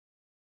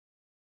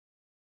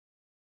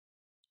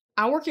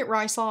I work at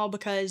Rice Law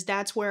because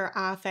that's where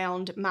I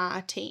found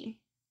my team.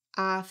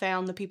 I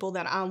found the people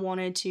that I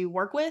wanted to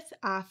work with.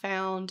 I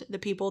found the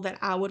people that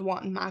I would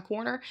want in my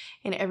corner,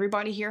 and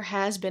everybody here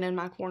has been in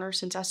my corner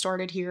since I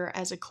started here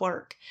as a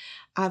clerk.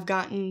 I've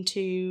gotten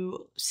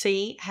to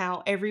see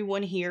how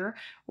everyone here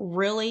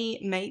really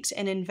makes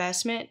an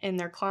investment in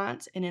their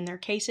clients and in their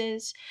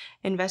cases,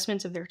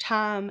 investments of their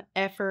time,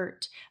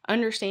 effort,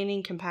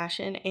 understanding,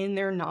 compassion, and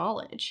their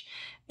knowledge.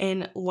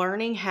 And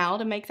learning how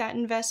to make that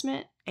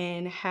investment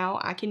and how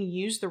I can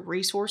use the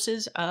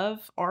resources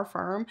of our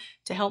firm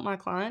to help my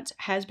clients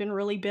has been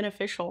really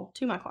beneficial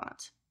to my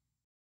clients.